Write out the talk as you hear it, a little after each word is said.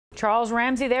Charles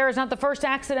Ramsey there is not the first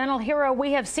accidental hero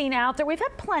we have seen out there. We've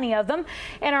had plenty of them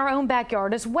in our own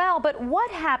backyard as well. But what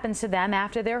happens to them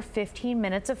after their 15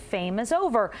 minutes of fame is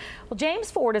over? Well, James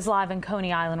Ford is live in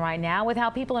Coney Island right now with how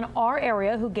people in our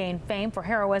area who gained fame for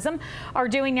heroism are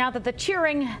doing now that the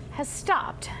cheering has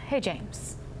stopped. Hey,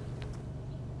 James.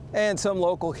 And some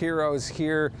local heroes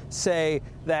here say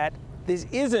that this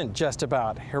isn't just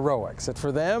about heroics. That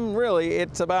for them, really,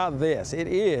 it's about this. It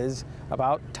is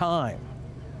about time.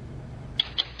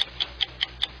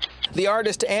 The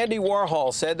artist Andy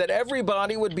Warhol said that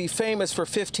everybody would be famous for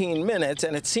 15 minutes,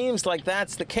 and it seems like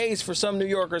that's the case for some New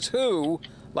Yorkers who,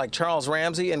 like Charles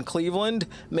Ramsey in Cleveland,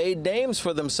 made names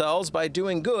for themselves by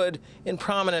doing good in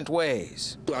prominent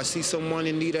ways. I see someone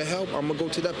in need of help, I'm gonna go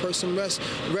to that person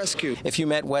rescue. If you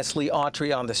met Wesley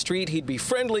Autry on the street, he'd be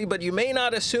friendly, but you may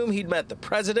not assume he'd met the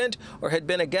president or had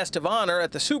been a guest of honor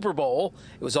at the Super Bowl.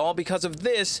 It was all because of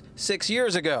this 6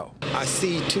 years ago. I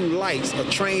see two lights, a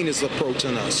train is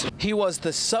approaching us. He was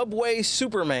the subway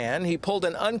Superman. He pulled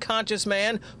an unconscious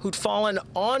man who'd fallen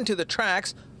onto the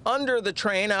tracks under the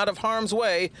train out of harm's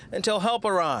way until help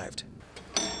arrived.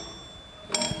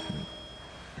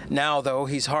 Now, though,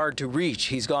 he's hard to reach.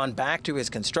 He's gone back to his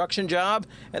construction job,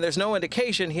 and there's no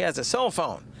indication he has a cell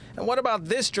phone. And what about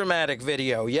this dramatic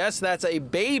video? Yes, that's a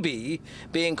baby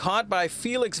being caught by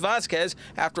Felix Vasquez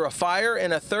after a fire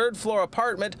in a third-floor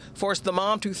apartment forced the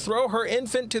mom to throw her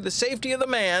infant to the safety of the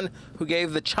man who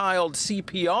gave the child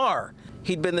CPR.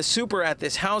 He'd been the super at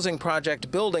this housing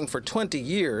project building for 20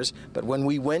 years, but when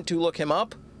we went to look him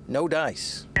up, no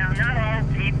dice. Now, not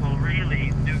all people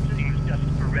really do things just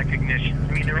for recognition.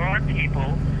 I mean, there are people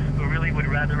who really would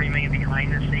rather remain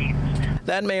behind the scenes.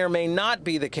 That may or may not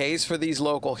be the case for these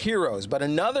local heroes, but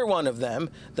another one of them,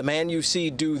 the man you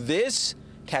see do this,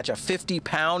 catch a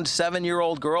 50-pound,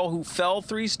 7-year-old girl who fell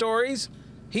 3 stories,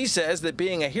 he says that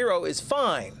being a hero is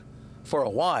fine. For a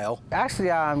while. Actually,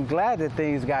 I'm glad that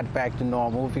things got back to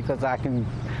normal because I can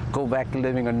go back to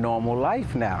living a normal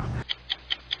life now.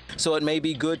 So it may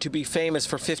be good to be famous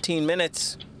for 15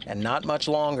 minutes and not much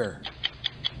longer.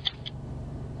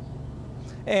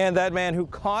 And that man who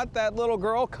caught that little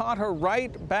girl caught her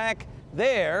right back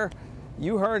there.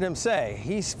 You heard him say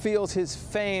he feels his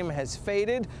fame has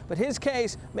faded, but his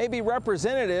case may be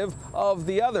representative of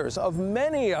the others, of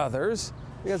many others,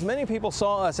 because many people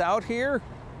saw us out here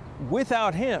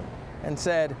without him and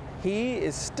said he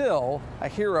is still a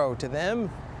hero to them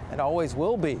and always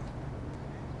will be.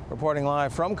 Reporting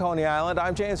live from Coney Island,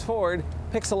 I'm James Ford,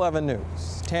 Pix 11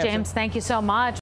 News. James, thank you so much.